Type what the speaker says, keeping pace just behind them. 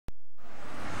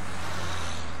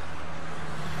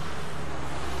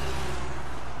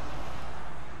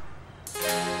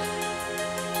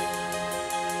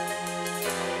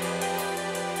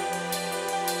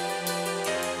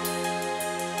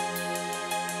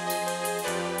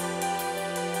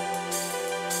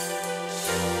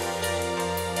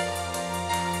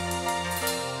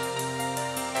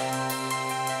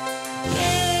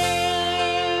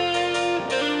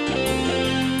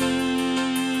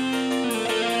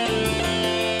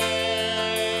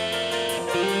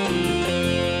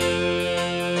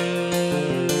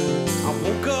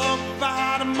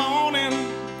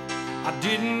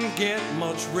Didn't get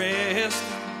much rest.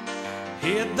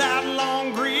 Hit that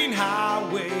long green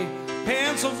highway,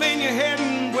 Pennsylvania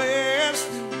heading west,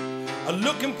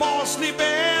 looking for a sleepy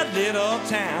little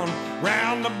town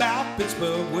round about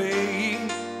Pittsburgh way.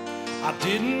 I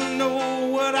didn't know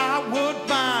what I would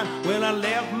find when I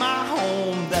left my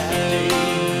home that day.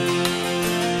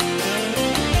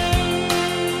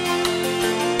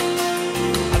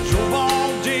 I drove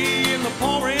all day in the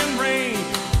pouring rain,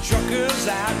 truckers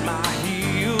at my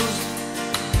heels,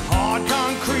 hard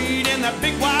concrete in that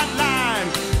big white line,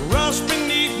 rust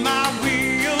beneath my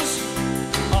wheels.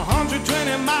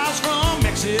 120 miles from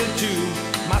exit 2,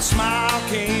 my smile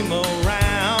came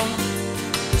around.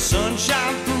 The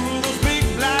sunshine through those big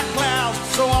black clouds,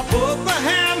 so I put the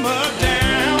hammer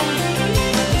down.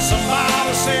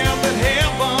 Somebody said that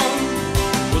heaven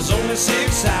was only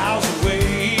 6 hours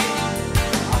away.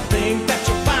 I think that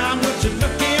you'll find what you're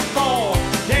looking for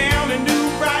down in New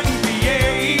Brighton, PA.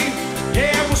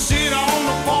 Yeah, we'll sit on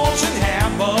the porch and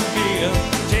have a beer,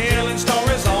 telling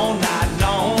stories all night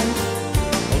long.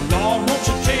 Oh Lord, won't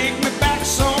you take me back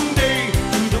someday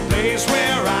to the place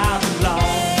where I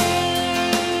belong?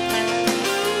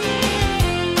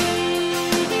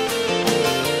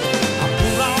 I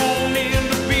pulled on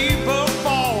into Beaver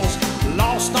Falls,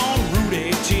 lost on Route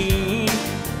 18.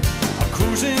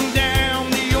 Cruising down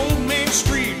the old main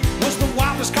street was the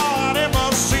wildest car I'd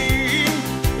ever seen.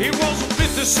 It was a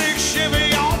 56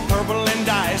 Chevy, all purple and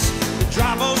dice. The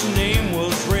driver's name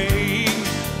was Ray.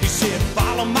 He said,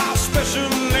 follow my special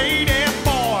lady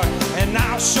boy, and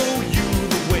I'll show you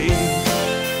the way.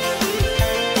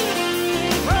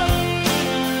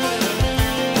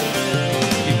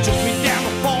 He took me down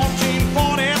to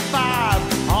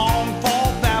 1445 on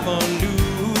 4th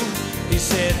Avenue. He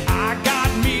said, I got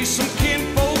me some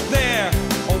kinfolk there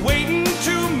waiting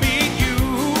to meet you.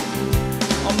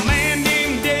 A man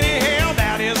named Daddy held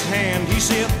out his hand. He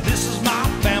said, this is my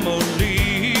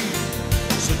family,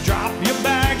 so drop your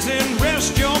bags and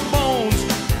rest your bones.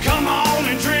 Come on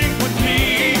and drink with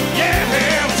me.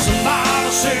 Yeah, somebody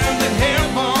said that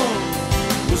heaven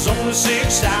was only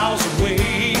 6 hours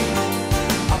away.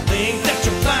 I think that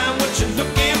you'll find what you're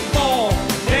looking for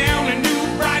down in New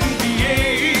Brighton, PA.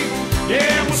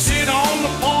 Yeah, we'll sit on the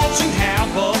porch and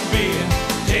have a beer,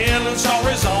 telling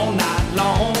stories all night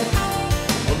long.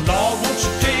 Oh Lord, won't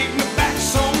you take me back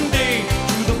someday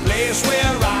to the place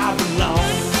where I belong?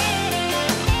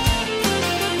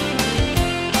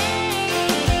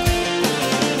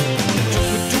 Took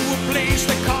me to a place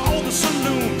they call the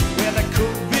saloon, where they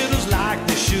cook bitters like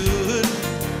they should.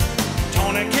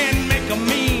 Tony can make a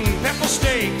mean pepper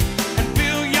steak and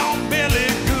fill your belly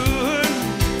good.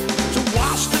 To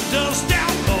wash the dust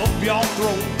out of your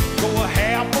throat, go a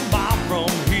half a mile from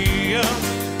here.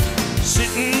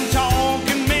 Sit and talk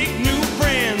and make new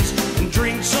friends and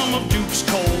drink some of Duke's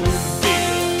cold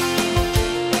beer.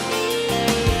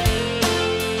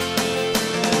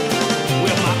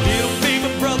 Well, my little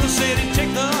favorite brother said he'd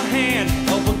take the hand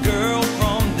of a girl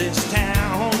from this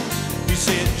town. He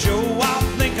said, Joe, I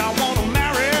think I want to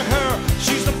marry her.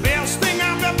 She's the best thing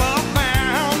I've ever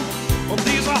found. Well,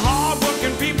 these are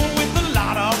hard-working people with a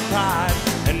lot of pride,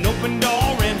 an open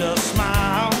door and a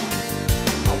smile.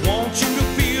 I want you to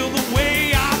feel the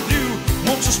way I do.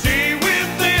 Won't you stay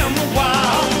with them a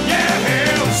while?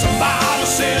 Yeah, somebody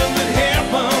said that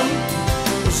heaven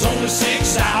was only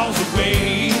 6 hours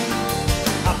away.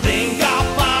 I think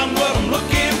I'll find what I'm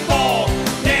looking for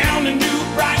down in New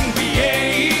Brighton, PA.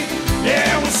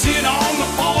 Yeah, we'll sit on the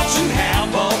porch and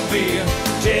have a beer,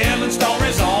 telling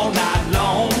stories all night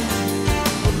long.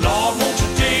 Oh Lord, won't you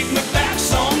take me back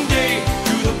someday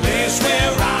to the place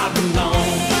where I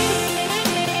belong?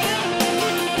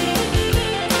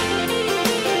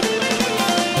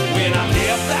 When I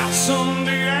left that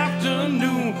Sunday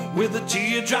afternoon with a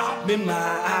teardrop in my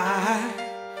eye,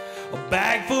 a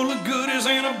bag full of goodies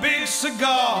and a big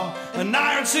cigar, an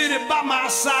Iron City by my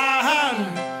side,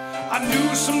 I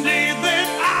knew someday that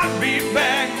I'd be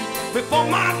back before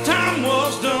my time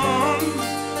was done,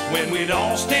 when we'd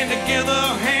all stand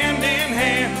together hand in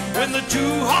hand, when the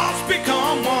two hearts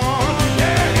become one.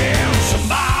 Yeah,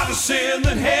 somebody said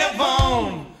that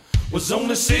heaven was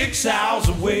only 6 hours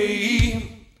away.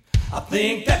 I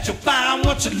think that you'll find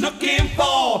what you're looking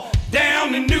for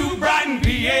down in New Brighton,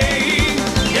 PA.